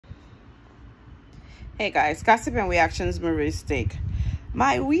Hey guys, Gossip and Reactions, Marie Steak.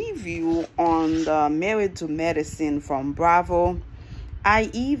 My review on the Married to Medicine from Bravo.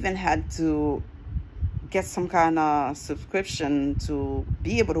 I even had to get some kind of subscription to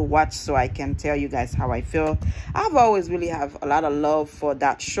be able to watch so I can tell you guys how I feel. I've always really have a lot of love for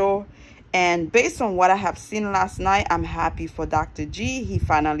that show. And based on what I have seen last night, I'm happy for Dr. G. He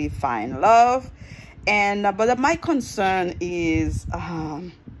finally find love. And but my concern is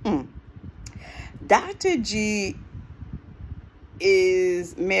Dr. G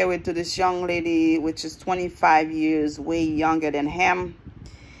is married to this young lady, which is 25 years way younger than him.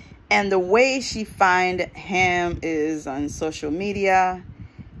 And the way she find him is on social media,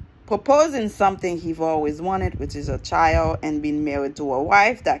 proposing something he've always wanted, which is a child, and being married to a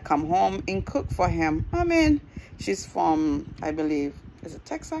wife that come home and cook for him. I mean, she's from, I believe, is it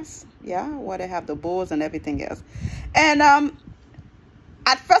Texas? Yeah, where they have the bulls and everything else. And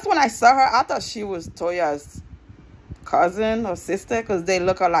at first when I saw her, I thought she was Toya's cousin or sister because they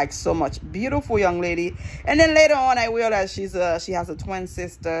look alike so much. Beautiful young lady. And then later on I realized she has a twin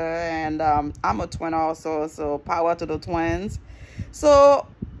sister, and I'm a twin also, so power to the twins. So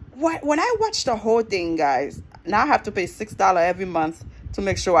when I watched the whole thing, guys, now I have to pay $6 every month to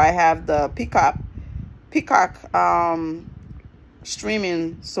make sure I have the Peacock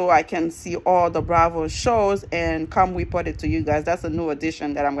streaming so I can see all the Bravo shows and come report it to you guys. That's a new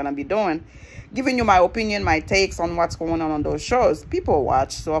addition that I'm gonna be doing, giving you my opinion, my takes on what's going on those shows. People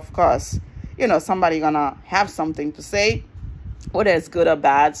watch, so of course, you know, somebody gonna have something to say, whether it's good or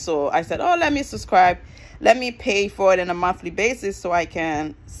bad. So I said, oh, let me subscribe, let me pay for it on a monthly basis so I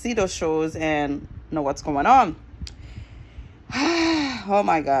can see those shows and know what's going on. Oh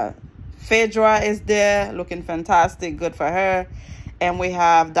my God, Phaedra is there looking fantastic, good for her. And we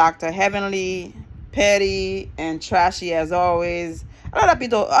have Dr. Heavenly, petty and trashy as always. A lot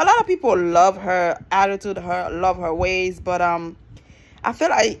of people love her attitude, love her ways, but I feel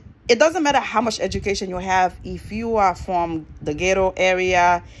like it doesn't matter how much education you have. If you are from the ghetto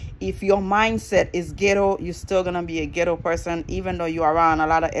area, if your mindset is ghetto, you're still gonna be a ghetto person, even though you're around a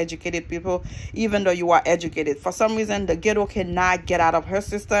lot of educated people, even though you are educated. For some reason, the ghetto cannot get out of her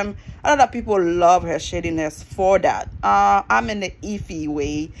system. A lot of people love her shadiness for that. I'm in the iffy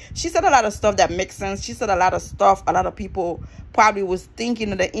way. She said a lot of stuff that makes sense. She said a lot of stuff a lot of people probably was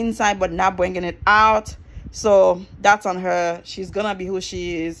thinking on the inside but not bringing it out. So that's on her. She's gonna be who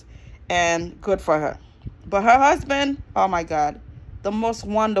she is, and good for her. But her husband, oh my God, the most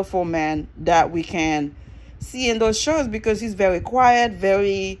wonderful man that we can see in those shows, because he's very quiet,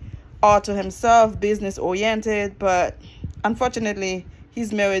 very all to himself, business oriented. But unfortunately,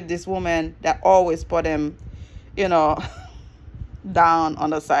 he's married this woman that always put him, you know, down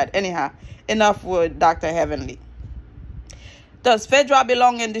on the side. Anyhow, enough with Dr. Heavenly. Does Phaedra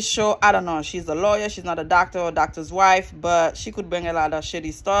belong in this show? I don't know. She's a lawyer. She's not a doctor or doctor's wife, but she could bring a lot of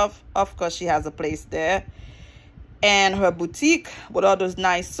shitty stuff. Of course, she has a place there. And her boutique with all those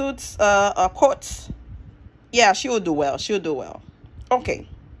nice suits, coats. Yeah, she will do well. She'll do well. Okay.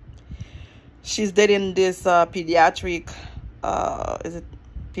 She's dating this pediatric, is it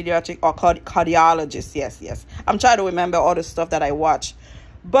pediatric or cardiologist? Yes. I'm trying to remember all the stuff that I watch.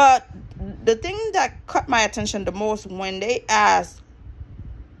 But the thing that caught my attention the most when they asked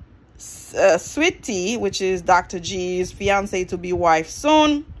Sweet Tea, which is Dr. G's fiance to be wife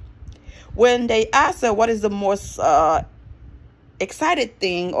soon, when they asked her what is the most excited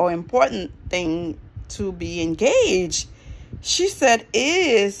thing or important thing to be engaged, she said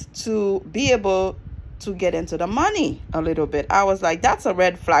is to be able to get into the money a little bit. I was like, that's a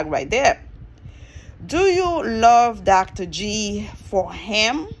red flag right there. Do you love Dr. G for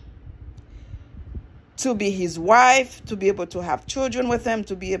him to be his wife, to be able to have children with him,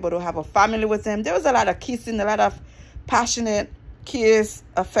 to be able to have a family with him? There was a lot of kissing, a lot of passionate kiss,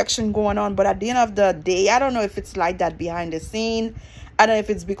 affection going on. But at the end of the day, I don't know if it's like that behind the scene. I don't know if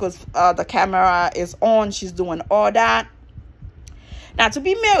it's because the camera is on, she's doing all that. Now, to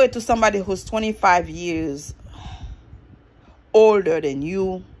be married to somebody who's 25 years older than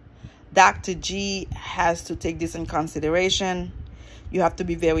you, Dr. G has to take this in consideration. You have to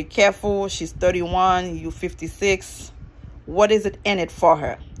be very careful. She's 31, you 56. What is it in it for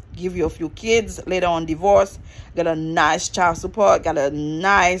her? Give you a few kids, later on divorce, got a nice child support, got a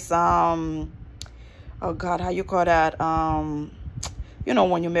nice oh God, how you call that, you know,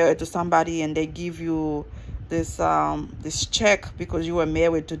 when you're married to somebody and they give you this this check because you were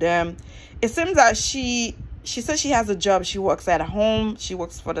married to them. It seems that she says she has a job. She works at home, she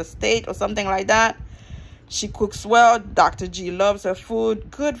works for the state or something like that. She cooks well. Dr. G loves her food.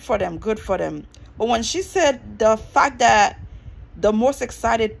 Good for them, good for them. But when she said the fact that the most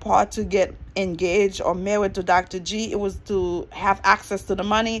excited part to get engaged or married to Dr. G, it was to have access to the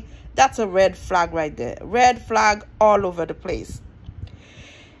money. That's a red flag right there. Red flag all over the place.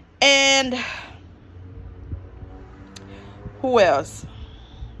 And who else?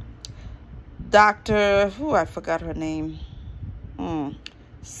 Dr. I forgot her name.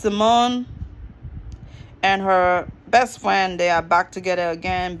 Simone and her best friend, they are back together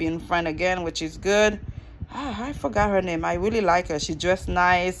again, being friends again, which is good. I forgot her name. I really like her. She dressed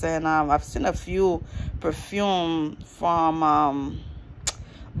nice, and I've seen a few perfume from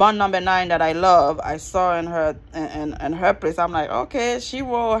Bond Number 9 that I love. I saw in her place. I'm like, okay, she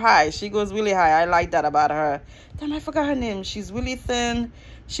roll high. She goes really high. I like that about her. Damn, I forgot her name. She's really thin.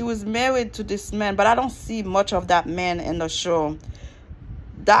 She was married to this man, but I don't see much of that man in the show.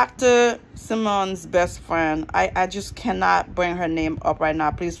 Dr. Simone's best friend. I just cannot bring her name up right now.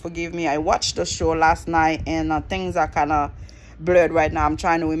 Please forgive me. I watched the show last night, and things are kind of blurred right now. I'm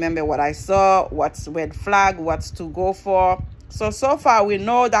trying to remember what I saw, what's red flag, what's to go for. So far, we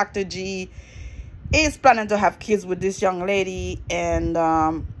know Dr. G is planning to have kids with this young lady. And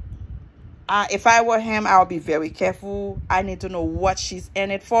if I were him, I would be very careful. I need to know what she's in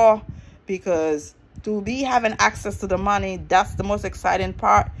it for, because to be having access to the money, that's the most exciting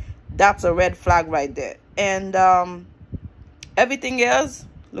part. That's a red flag right there. And everything else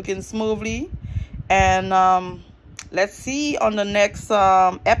looking smoothly. And let's see on the next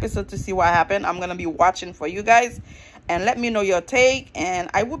episode to see what happened. I'm gonna be watching for you guys, and let me know your take. And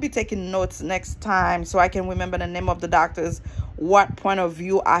I will be taking notes next time so I can remember the name of the doctors, what point of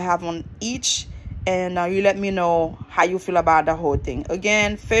view I have on each. And you let me know how you feel about the whole thing.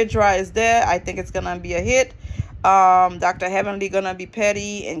 Again, Phaedra is there. I think it's gonna be a hit. Dr. Heavenly gonna be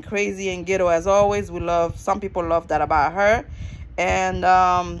petty and crazy and ghetto as always. Some people love that about her. And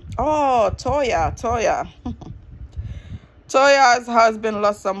oh, Toya Toya's husband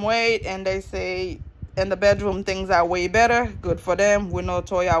lost some weight, and they say in the bedroom things are way better. Good for them. We know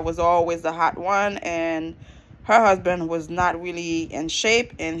Toya was always the hot one, and her husband was not really in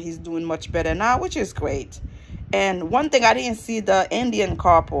shape, and he's doing much better now, which is great. And one thing, I didn't see the Indian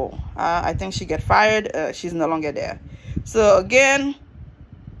couple. I think she got fired. She's no longer there. So again,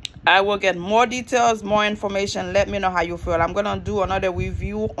 I will get more details, more information. Let me know how you feel. I'm gonna do another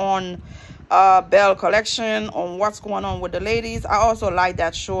review on Belle Collection, on what's going on with the ladies. I also like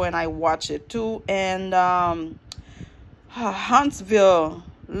that show, and I watch it too. And Huntsville,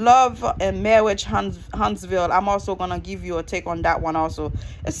 Love and Marriage, Huntsville. I'm also gonna give you a take on that one also.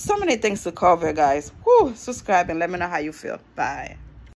 There's so many things to cover, guys. Whew, subscribe and let me know how you feel. Bye.